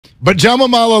but Jama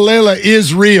Mahlalela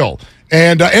is real.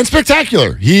 And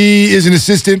spectacular. He is an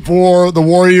assistant for the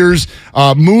Warriors,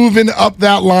 moving up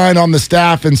that line on the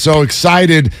staff, and so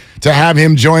excited to have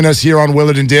him join us here on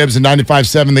Willard and Dibs and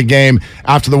 95.7 The Game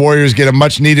after the Warriors get a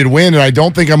much-needed win. And I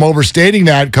don't think I'm overstating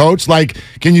that, Coach. Like,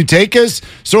 can you take us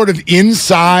sort of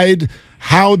inside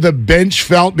how the bench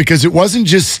felt? Because it wasn't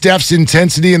just Steph's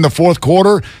intensity in the fourth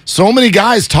quarter. So many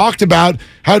guys talked about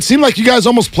how it seemed like you guys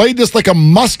almost played this like a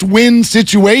must-win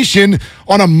situation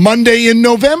on a Monday in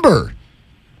November.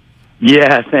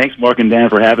 Yeah, thanks, Mark and Dan,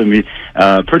 for having me.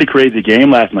 Pretty crazy game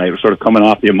last night. We're sort of coming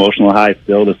off the emotional high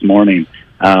still this morning.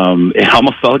 It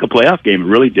almost felt like a playoff game. It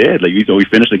really did. Like, we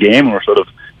finished the game and we're sort of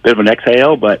a bit of an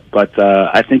exhale, but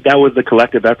I think that was the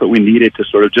collective effort we needed to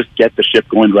sort of just get the ship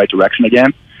going the right direction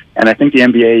again. And I think the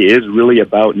NBA is really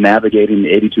about navigating the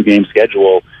 82-game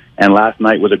schedule. And last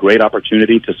night was a great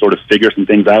opportunity to sort of figure some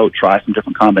things out, try some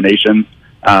different combinations.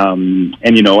 And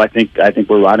I think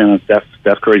we're riding on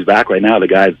Steph Curry's back right now. The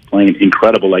guy's playing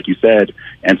incredible, like you said,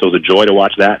 and so it's a joy to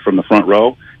watch that from the front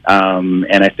row.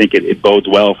 And I think it bodes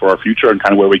well for our future and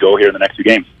kind of where we go here in the next few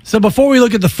games. So before we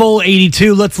look at the full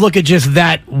 82, let's look at just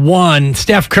that one.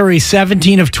 Steph Curry,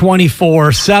 17 of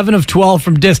 24, 7 of 12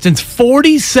 from distance,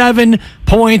 47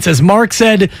 points. As Mark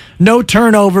said, no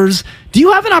turnovers. Do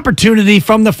you have an opportunity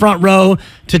from the front row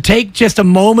to take just a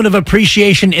moment of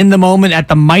appreciation in the moment at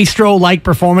the maestro-like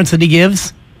performance that he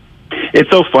gives? It's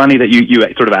so funny that you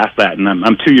sort of asked that, and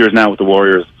I'm 2 years now with the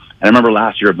Warriors. And I remember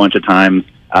last year a bunch of times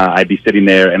I'd be sitting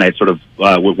there, and I'd sort of,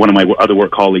 with one of my other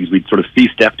work colleagues, we'd sort of see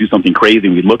Steph do something crazy,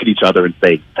 and we'd look at each other and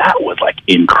say, that was, like,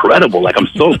 incredible. Like, I'm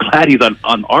so glad he's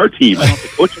on our team. I don't have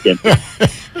to coach against him.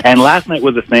 And last night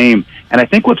was the same. And I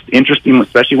think what's interesting,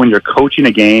 especially when you're coaching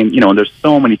a game, and there's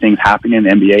so many things happening in the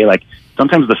NBA, like,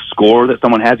 sometimes the score that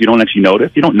someone has, you don't actually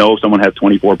notice. You don't know if someone has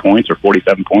 24 points or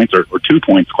 47 points or 2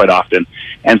 points quite often.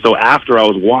 And so after I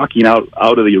was walking out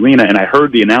of the arena and I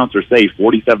heard the announcer say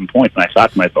 47 points, and I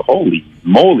thought to myself, holy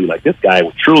moly, like, this guy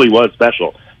truly was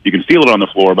special. You can feel it on the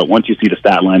floor, but once you see the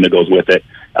stat line that goes with it,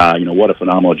 what a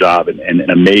phenomenal job and an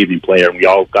amazing player. And we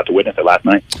all got to witness it last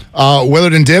night.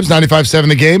 Willard and Dibs, 95.7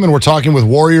 The Game, and we're talking with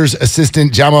Warriors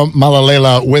assistant Jama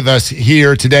Mahlalela with us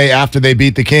here today after they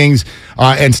beat the Kings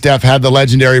and Steph had the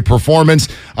legendary performance.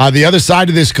 The other side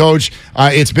of this, Coach,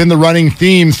 it's been the running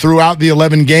theme throughout the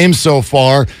 11 games so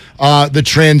far, the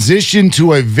transition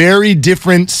to a very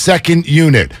different second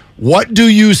unit. What do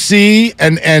you see,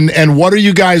 and what are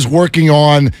you guys working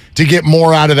on to get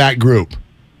more out of that group?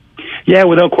 Yeah,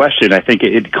 without question. I think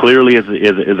it clearly is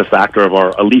a factor of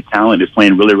our elite talent is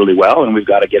playing really, really well, and we've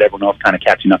got to get everyone else kind of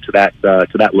catching up to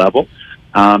that level.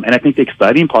 And I think the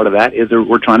exciting part of that is that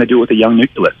we're trying to do it with a young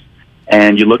nucleus.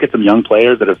 And you look at some young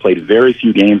players that have played very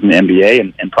few games in the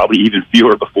NBA and probably even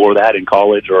fewer before that in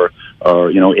college or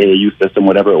AAU system,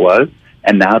 whatever it was.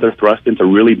 And now they're thrust into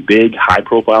really big,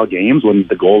 high-profile games when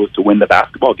the goal is to win the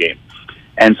basketball game.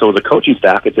 And so the coaching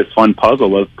staff, it's this fun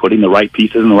puzzle of putting the right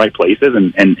pieces in the right places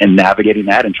and navigating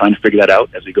that and trying to figure that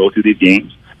out as we go through these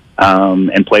games.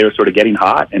 And players sort of getting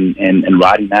hot and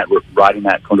riding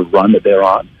that kind of run that they're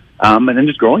on, and then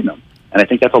just growing them. And I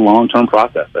think that's a long-term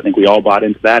process. I think we all bought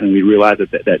into that, and we realized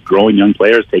that growing young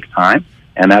players takes time.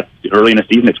 And that's early in the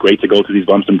season. It's great to go through these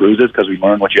bumps and bruises because we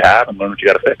learn what you have and learn what you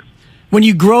got to fix. When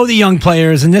you grow the young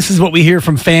players, and this is what we hear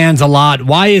from fans a lot,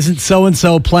 why isn't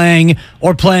so-and-so playing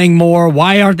or playing more?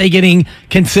 Why aren't they getting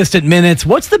consistent minutes?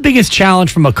 What's the biggest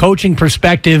challenge from a coaching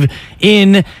perspective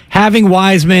in having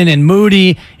Wiseman and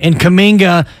Moody and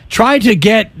Kuminga try to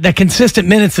get the consistent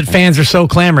minutes that fans are so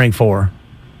clamoring for?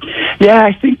 Yeah,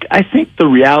 I think the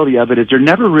reality of it is you're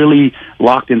never really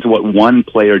locked into what one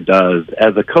player does.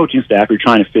 As a coaching staff, you're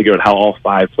trying to figure out how all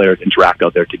 5 players interact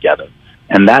out there together.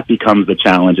 And that becomes the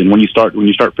challenge. And when you start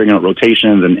figuring out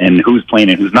rotations and who's playing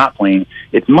and who's not playing,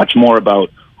 it's much more about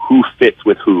who fits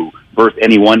with who versus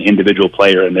any one individual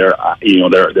player and their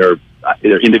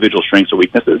individual strengths or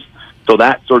weaknesses. So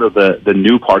that's sort of the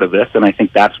new part of this. And I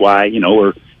think that's why,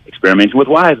 we're experimenting with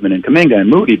Wiseman and Kuminga and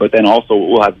Moody, but then also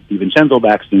we'll have DiVincenzo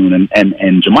back soon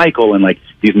and JaMychal and like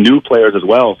these new players as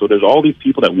well. So there's all these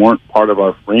people that weren't part of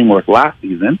our framework last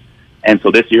season. And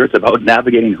so this year it's about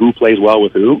navigating who plays well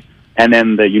with who. And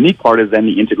then the unique part is then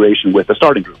the integration with the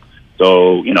starting group.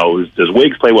 So, does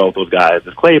Wiggs play well with those guys?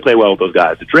 Does Clay play well with those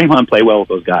guys? Does Draymond play well with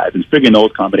those guys? And figuring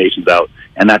those combinations out.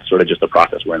 And that's sort of just the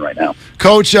process we're in right now.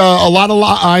 Coach, a lot of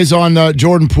eyes on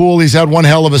Jordan Poole. He's had one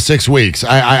hell of a 6 weeks.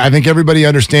 I think everybody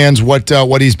understands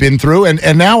what he's been through.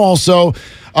 And now also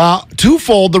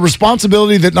twofold, the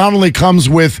responsibility that not only comes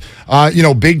with,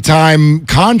 big-time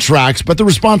contracts, but the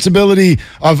responsibility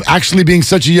of actually being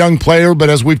such a young player, but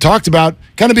as we've talked about,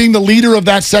 kind of being the leader of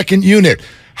that second unit.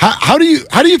 How do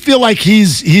you feel like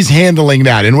he's handling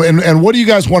that, and what do you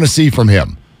guys want to see from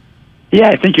him? Yeah,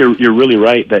 I think you're really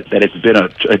right that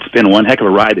it's been one heck of a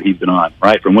ride that he's been on,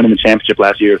 right? From winning the championship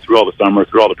last year, through all the summer,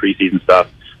 through all the preseason stuff,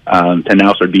 to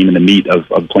now start being in the meat of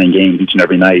playing games each and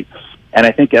every night. And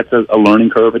I think that's a learning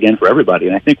curve again for everybody.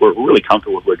 And I think we're really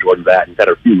comfortable with where Jordan's at. He's had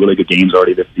a few really good games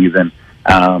already this season.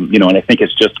 And I think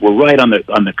it's just we're right on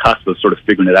the cusp of sort of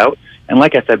figuring it out. And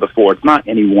like I said before, it's not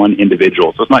any one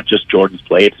individual. So it's not just Jordan's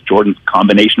play; it's Jordan's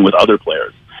combination with other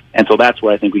players. And so that's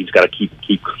where I think we just got to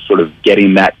keep sort of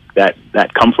getting that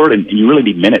comfort. And you really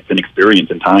need minutes and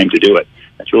experience and time to do it.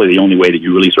 That's really the only way that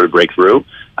you really sort of break through.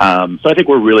 So I think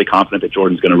we're really confident that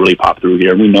Jordan's going to really pop through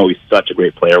here. And we know he's such a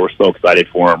great player. We're so excited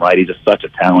for him, right? He's just such a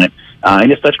talent.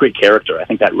 And he's such great character. I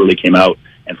think that really came out.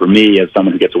 And for me, as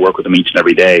someone who gets to work with him each and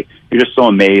every day, you're just so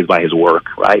amazed by his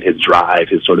work, right? His drive,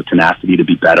 his sort of tenacity to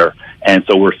be better. And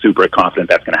so we're super confident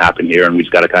that's going to happen here. And we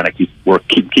just got to kind of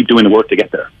keep doing the work to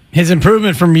get there. His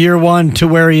improvement from year one to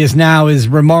where he is now is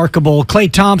remarkable.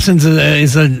 Klay Thompson's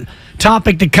is a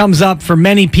topic that comes up for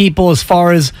many people as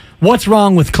far as what's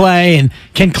wrong with Klay and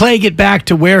can Klay get back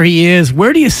to where he is?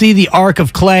 Where do you see the arc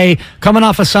of Klay coming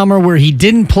off a summer where he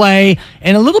didn't play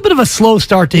and a little bit of a slow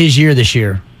start to his year this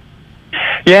year?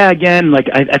 Yeah, again,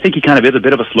 I think he kind of is a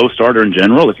bit of a slow starter in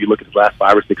general. If you look at his last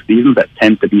 5 or 6 seasons, that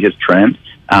tends to be his trend.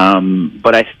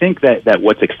 But I think that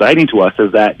what's exciting to us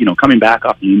is that, coming back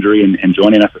off the injury and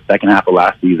joining us the second half of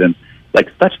last season,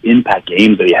 such impact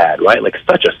games that he had, right?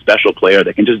 Such a special player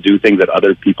that can just do things that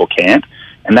other people can't.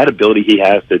 And that ability he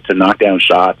has to knock down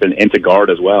shots and to guard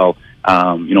as well,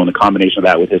 and the combination of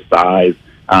that with his size,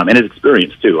 and his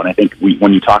experience too. And I think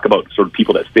when you talk about sort of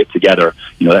people that fit together,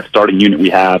 that starting unit we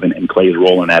have and Klay's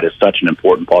role in that is such an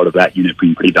important part of that unit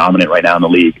being pretty dominant right now in the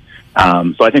league.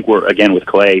 So I think we're, again, with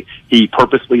Klay, he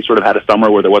purposely sort of had a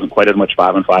summer where there wasn't quite as much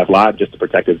 5-on-5 live just to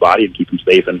protect his body and keep him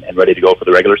safe and ready to go for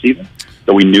the regular season.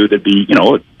 So we knew there'd be,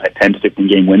 a 10 to 16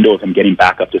 game window of him getting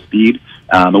back up to speed.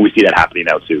 And we see that happening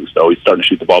now too. So he's starting to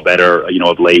shoot the ball better,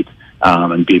 of late.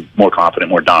 And be more confident,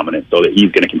 more dominant, so that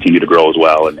he's going to continue to grow as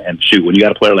well. And shoot, when you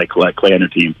got a player like Klay on your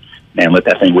team, man, let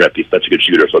that thing rip. He's such a good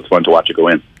shooter, so it's fun to watch it go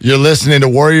in. You're listening to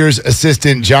Warriors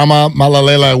assistant Jama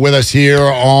Mahlalela with us here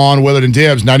on Willard and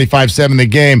Dibs, 95.7 The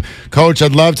Game. Coach,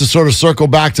 I'd love to sort of circle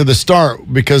back to the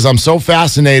start because I'm so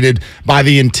fascinated by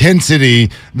the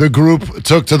intensity the group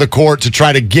took to the court to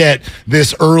try to get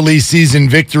this early season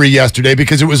victory yesterday,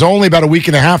 because it was only about a week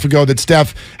and a half ago that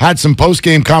Steph had some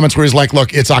post-game comments where he's like,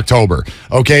 look, it's October,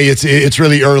 okay? It's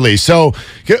really early. So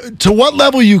to what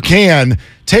level you can,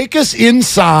 take us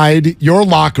inside your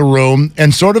locker room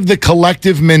and sort of the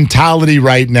collective mentality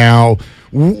right now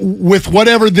with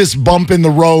whatever this bump in the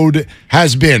road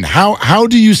has been. How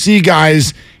do you see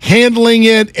guys handling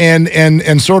it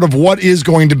and sort of what is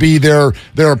going to be their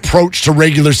approach to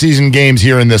regular season games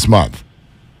here in this month?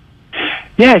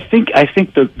 Yeah, I think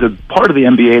the part of the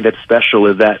NBA that's special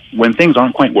is that when things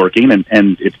aren't quite working,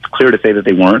 and it's clear to say that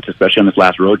they weren't, especially on this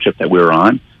last road trip that we were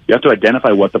on, you have to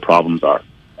identify what the problems are.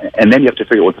 And then you have to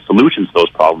figure out what the solutions to those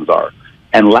problems are.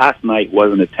 And last night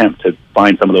was an attempt to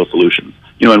find some of those solutions.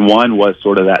 And one was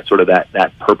sort of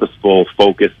that purposeful,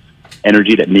 focused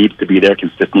energy that needs to be there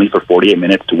consistently for 48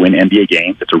 minutes to win NBA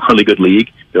games. It's a really good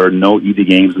league. There are no easy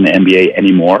games in the NBA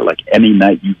anymore. Like any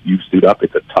night you suit up,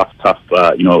 it's a tough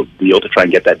deal to try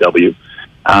and get that W.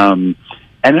 And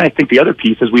then I think the other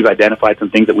piece is we've identified some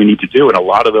things that we need to do, and a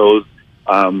lot of those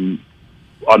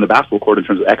on the basketball court in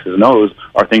terms of X's and O's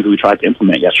are things that we tried to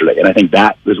implement yesterday. And I think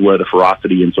that is where the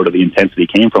ferocity and sort of the intensity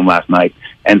came from last night.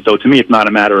 And so to me, it's not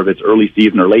a matter of it's early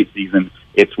season or late season.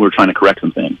 It's we're trying to correct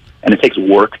some things. And it takes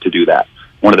work to do that.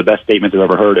 One of the best statements I've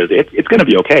ever heard is it's going to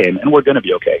be okay, and we're going to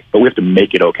be okay, but we have to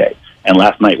make it okay. And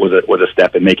last night was a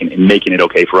step in making it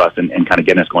okay for us and kind of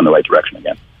getting us going the right direction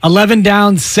again. 11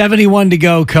 down, 71 to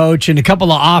go, Coach, and a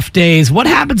couple of off days. What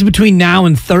happens between now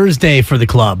and Thursday for the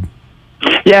club?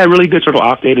 Yeah, really good sort of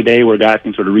off day today where guys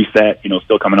can sort of reset,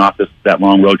 still coming off that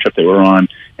long road trip that we're on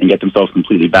and get themselves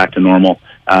completely back to normal.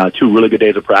 2 really good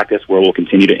days of practice where we'll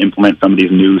continue to implement some of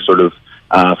these new sort of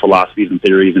philosophies and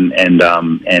theories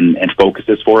and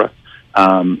focuses for us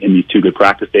in these 2 good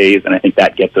practice days. And I think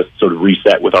that gets us sort of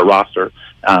reset with our roster.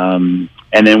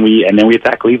 And then we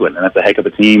attack Cleveland, and that's a heck of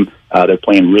a team. They're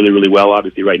playing really, really well,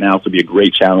 obviously, right now. So it'll be a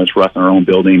great challenge for us in our own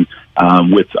building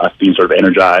with us being sort of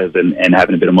energized and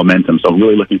having a bit of momentum. So I'm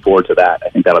really looking forward to that. I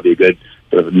think that'll be a good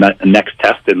sort of next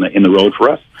test in the road for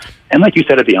us. And like you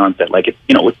said at the onset,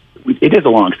 it is a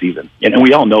long season, and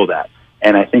we all know that.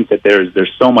 And I think that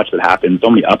there's so much that happens, so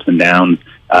many ups and downs.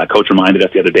 Coach reminded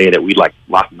us the other day that we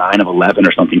lost 9 of 11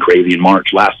 or something crazy in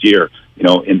March last year,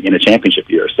 in a championship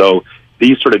year. So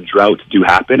these sort of droughts do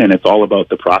happen, and it's all about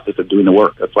the process of doing the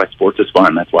work. That's why sports is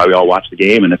fun. That's why we all watch the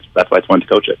game, and that's why it's fun to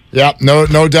coach it. Yeah, no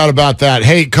doubt about that.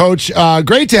 Hey, Coach,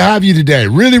 great to have you today.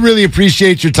 Really, really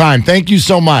appreciate your time. Thank you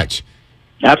so much.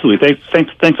 Absolutely.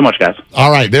 Thanks so much, guys.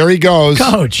 All right, there he goes.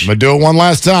 Coach. I'm going to do it one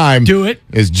last time. Do it.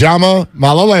 Is Jama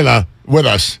Mahlalela with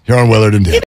us here on Willard and Dibs.